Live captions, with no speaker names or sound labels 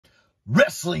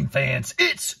Wrestling fans,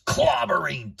 it's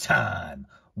clobbering time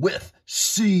with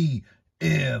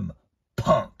CM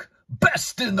Punk,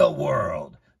 best in the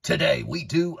world. Today we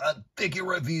do a figure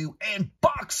review and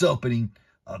box opening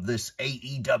of this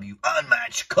AEW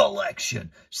Unmatched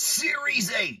Collection,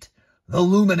 Series 8, the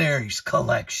Luminaries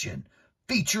Collection,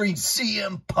 featuring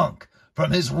CM Punk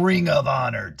from his Ring of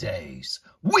Honor days.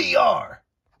 We are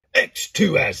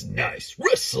X2 as Nice,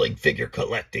 wrestling figure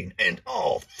collecting and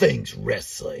all things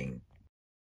wrestling.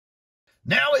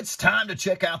 Now it's time to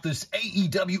check out this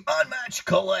AEW Unmatched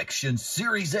Collection,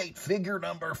 Series 8, figure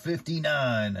number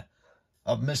 59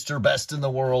 of Mr. Best in the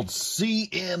World,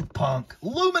 CM Punk,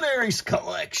 Luminaries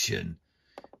Collection.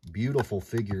 Beautiful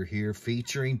figure here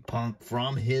featuring Punk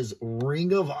from his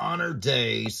Ring of Honor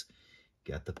days.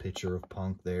 Got the picture of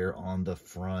Punk there on the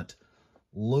front.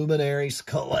 Luminaries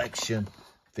Collection,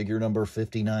 figure number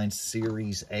 59,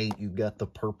 Series 8. You've got the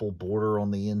purple border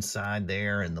on the inside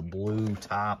there and the blue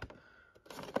top.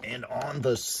 And on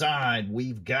the side,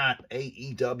 we've got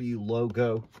AEW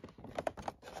logo.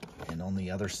 And on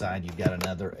the other side, you've got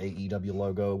another AEW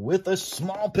logo with a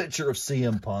small picture of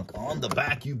CM Punk. On the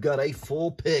back, you've got a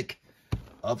full pic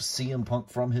of CM Punk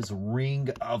from his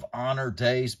Ring of Honor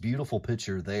days. Beautiful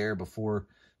picture there before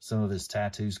some of his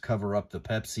tattoos cover up the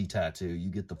Pepsi tattoo. You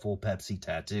get the full Pepsi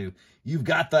tattoo. You've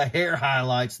got the hair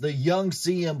highlights, the young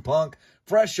CM Punk,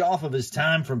 fresh off of his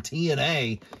time from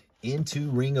TNA. Into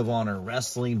Ring of Honor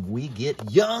Wrestling, we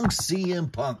get young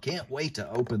CM Punk. Can't wait to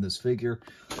open this figure.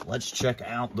 Let's check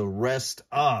out the rest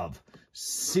of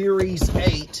Series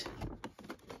 8.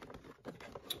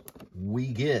 We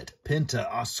get Penta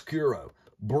Oscuro,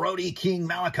 Brody King,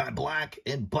 Malachi Black,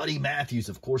 and Buddy Matthews.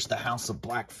 Of course, the House of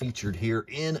Black featured here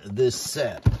in this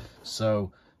set.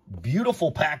 So,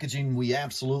 beautiful packaging. We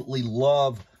absolutely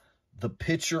love the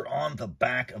picture on the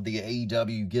back of the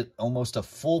AEW. You get almost a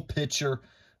full picture.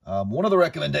 One of the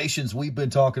recommendations we've been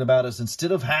talking about is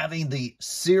instead of having the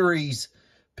series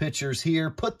pictures here,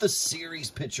 put the series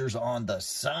pictures on the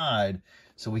side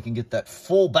so we can get that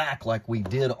full back like we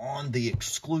did on the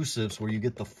exclusives where you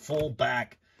get the full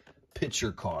back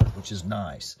picture card, which is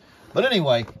nice. But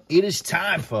anyway, it is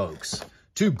time, folks,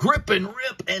 to grip and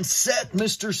rip and set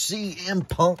Mr. CM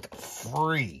Punk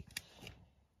free.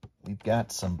 We've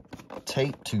got some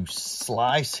tape to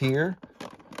slice here.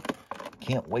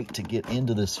 Can't wait to get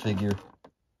into this figure.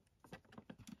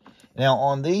 Now,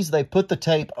 on these, they put the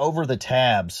tape over the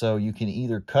tab, so you can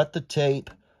either cut the tape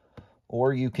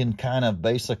or you can kind of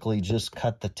basically just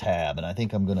cut the tab. And I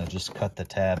think I'm going to just cut the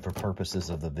tab for purposes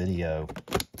of the video.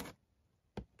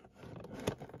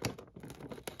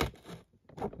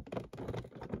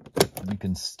 You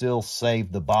can still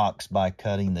save the box by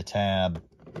cutting the tab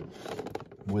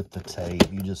with the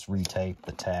tape. You just retape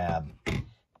the tab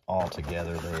all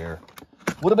together there.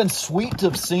 Would have been sweet to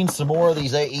have seen some more of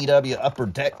these AEW Upper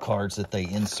Deck cards that they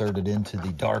inserted into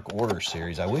the Dark Order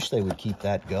series. I wish they would keep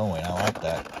that going. I like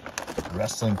that.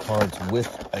 Wrestling cards with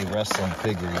a wrestling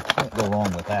figure. You can't go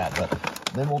wrong with that. But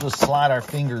then we'll just slide our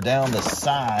finger down the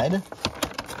side.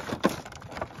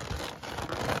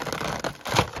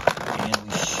 And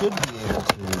we should be able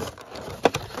to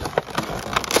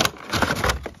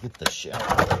get the shell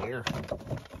out there.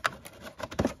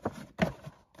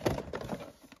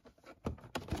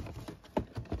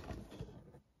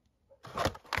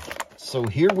 So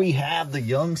here we have the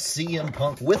young CM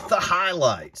Punk with the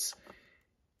highlights.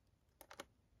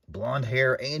 Blonde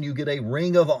hair, and you get a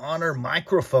Ring of Honor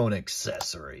microphone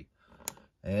accessory.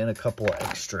 And a couple of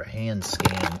extra hands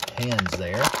there. Get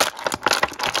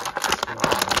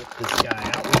this guy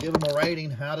out. We give him a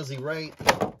rating. How does he rate?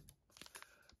 I'm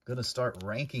going to start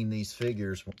ranking these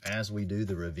figures as we do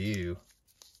the review.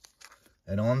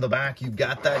 And on the back, you've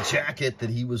got that jacket that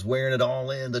he was wearing it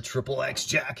all in, the Triple X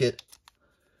jacket.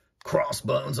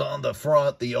 Crossbones on the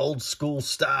front, the old school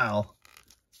style.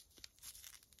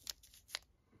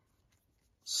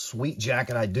 Sweet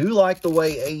jacket. I do like the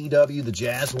way AEW, the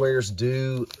Jazz wears,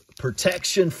 do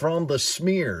protection from the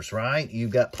smears, right?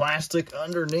 You've got plastic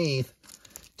underneath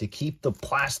to keep the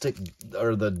plastic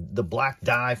or the black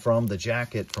dye from the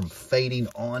jacket from fading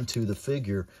onto the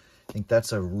figure. I think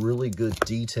that's a really good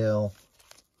detail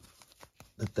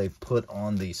that they've put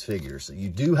on these figures. You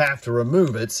do have to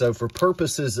remove it, so for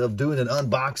purposes of doing an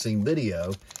unboxing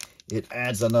video, it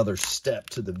adds another step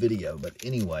to the video. But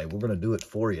anyway, we're going to do it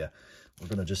for you. We're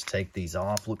going to just take these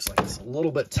off. Looks like it's a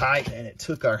little bit tight, and it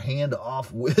took our hand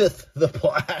off with the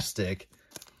plastic.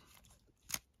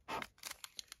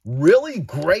 Really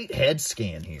great head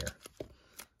scan here.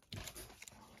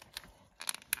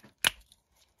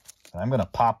 I'm going to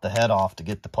pop the head off to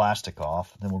get the plastic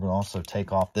off. Then we're going to also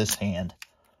take off this hand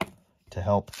to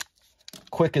help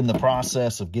quicken the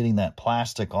process of getting that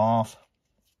plastic off.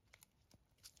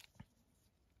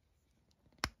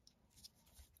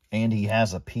 And he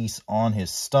has a piece on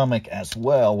his stomach as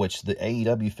well, which the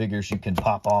AEW figures you can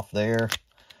pop off there.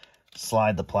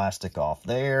 Slide the plastic off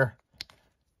there.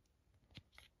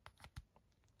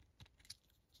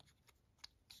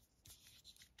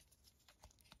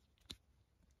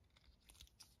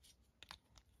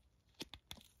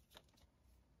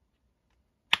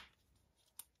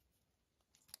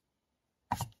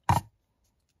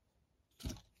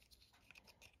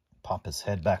 Pop his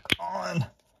head back on.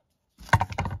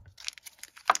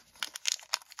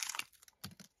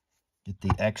 Get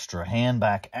the extra hand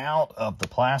back out of the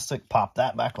plastic. Pop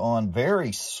that back on.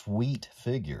 Very sweet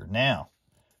figure. Now,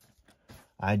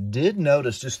 I did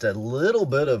notice just a little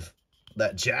bit of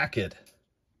that jacket.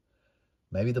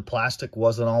 Maybe the plastic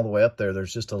wasn't all the way up there.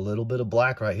 There's just a little bit of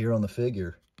black right here on the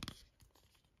figure.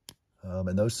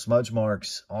 And those smudge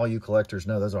marks, all you collectors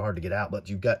know, those are hard to get out. But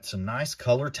you've got some nice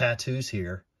color tattoos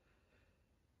here.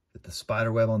 Get the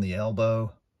spider web on the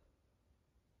elbow.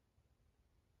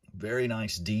 Very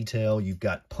nice detail. You've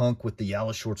got Punk with the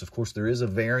yellow shorts. Of course, there is a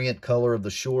variant color of the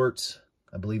shorts.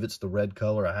 I believe it's the red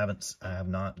color. I have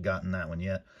not gotten that one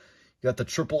yet. You got the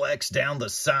Triple X down the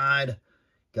side.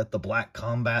 Got the black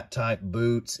combat type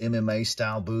boots, MMA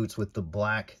style boots with the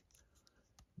black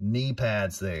knee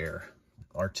pads there.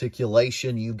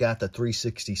 Articulation, you've got the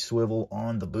 360 swivel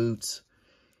on the boots.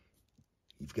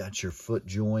 You've got your foot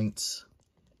joints.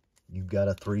 You've got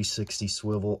a 360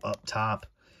 swivel up top.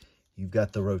 You've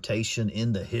got the rotation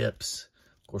in the hips.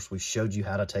 Of course, we showed you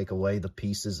how to take away the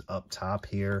pieces up top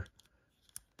here.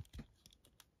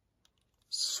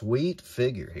 Sweet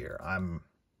figure here.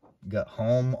 Got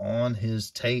home on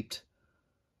his taped.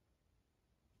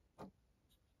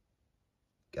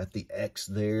 Got the X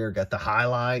there. Got the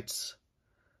highlights.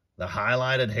 The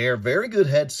highlighted hair. Very good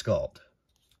head sculpt.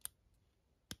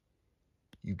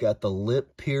 You've got the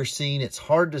lip piercing. It's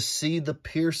hard to see the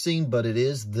piercing, but it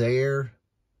is there.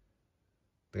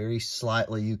 Very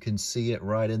slightly, you can see it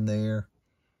right in there.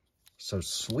 So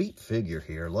sweet figure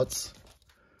here. Let's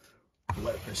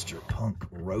let Mr. Punk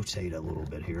rotate a little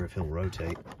bit here, if he'll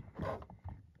rotate.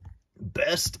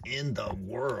 Best in the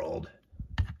world.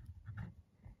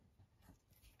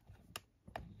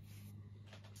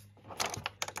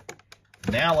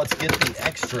 Now let's get the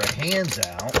extra hands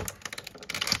out.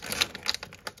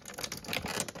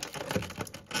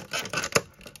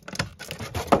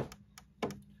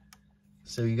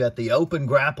 So you got the open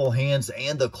grapple hands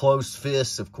and the closed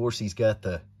fists. Of course, he's got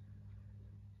the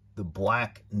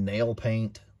black nail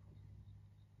paint.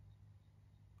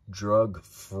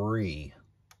 Drug-free.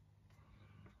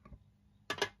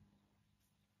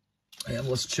 And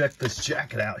let's check this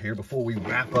jacket out here before we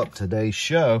wrap up today's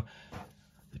show.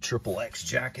 The Triple X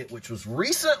jacket, which was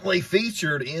recently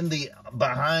featured in the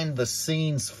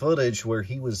behind-the-scenes footage where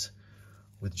he was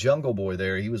with Jungle Boy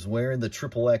there. He was wearing the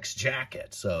Triple X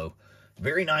jacket. So,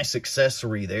 very nice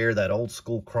accessory there. That old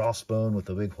school crossbone with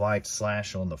the big white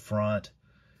slash on the front.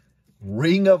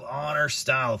 Ring of Honor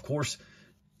style. Of course,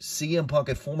 CM Punk,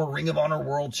 a former Ring of Honor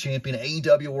World Champion,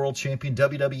 AEW World Champion,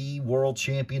 WWE World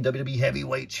Champion, WWE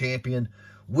Heavyweight Champion.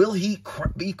 Will he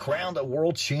be crowned a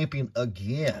World Champion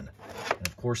again? And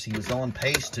of course, he was on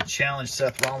pace to challenge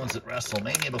Seth Rollins at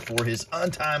WrestleMania before his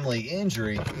untimely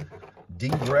injury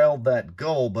derailed that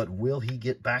goal. But will he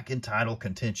get back in title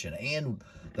contention? And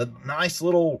the nice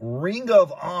little Ring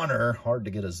of Honor. Hard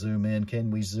to get a zoom in.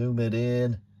 Can we zoom it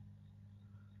in?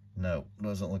 No,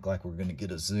 doesn't look like we're going to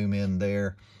get a zoom in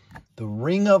there. The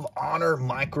Ring of Honor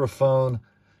microphone.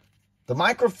 The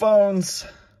microphones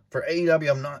for AEW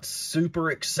I'm not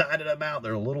super excited about.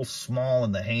 They're a little small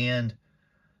in the hand.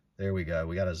 There we go.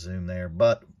 We got a zoom there.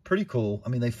 But pretty cool. I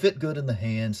mean, they fit good in the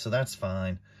hand, so that's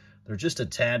fine. They're just a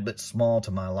tad bit small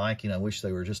to my liking. I wish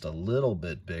they were just a little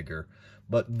bit bigger.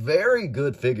 But very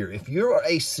good figure. If you're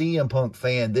a CM Punk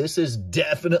fan, this is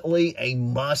definitely a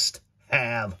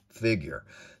must-have figure.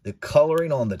 The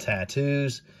coloring on the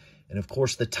tattoos, and of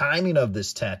course the timing of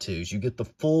this tattoos. You get the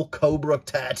full Cobra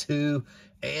tattoo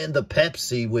and the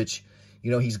Pepsi, which,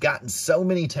 you know, he's gotten so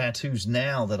many tattoos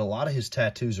now that a lot of his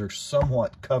tattoos are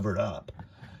somewhat covered up.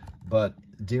 But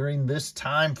during this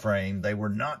time frame, they were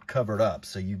not covered up.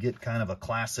 So you get kind of a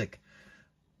classic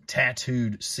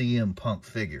tattooed CM Punk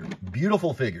figure.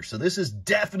 Beautiful figure. So this is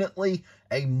definitely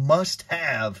a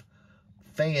must-have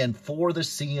fan for the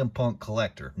CM Punk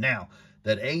collector. Now,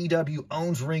 that AEW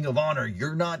owns Ring of Honor,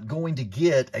 you're not going to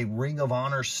get a Ring of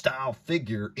Honor style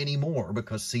figure anymore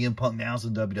because CM Punk now is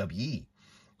in WWE.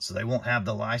 So they won't have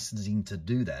the licensing to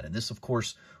do that. And this, of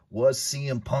course, was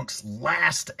CM Punk's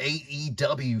last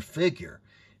AEW figure.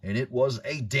 and it was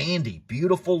a dandy,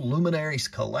 beautiful Luminaries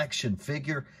collection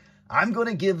figure. I'm going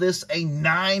to give this a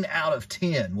 9 out of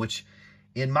 10, which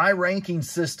in my ranking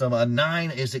system, a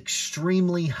 9 is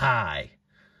extremely high.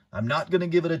 I'm not going to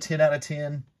give it a 10 out of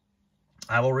 10.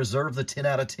 I will reserve the 10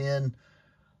 out of 10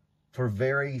 for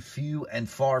very few and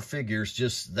far figures.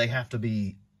 Just they have to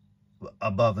be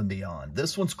above and beyond.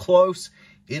 This one's close.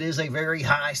 It is a very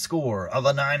high score of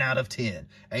a 9 out of 10.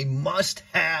 A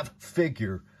must-have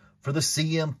figure for the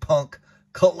CM Punk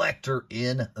collector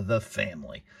in the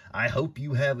family. I hope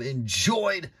you have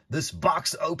enjoyed this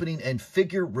box opening and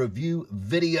figure review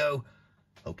video.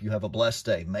 Hope you have a blessed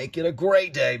day. Make it a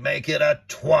great day. Make it a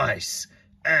twice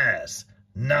as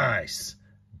nice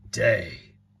day.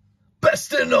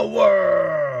 Best in the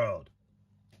world.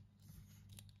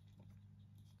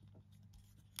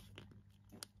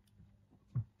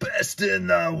 Best in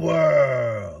the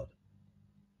world.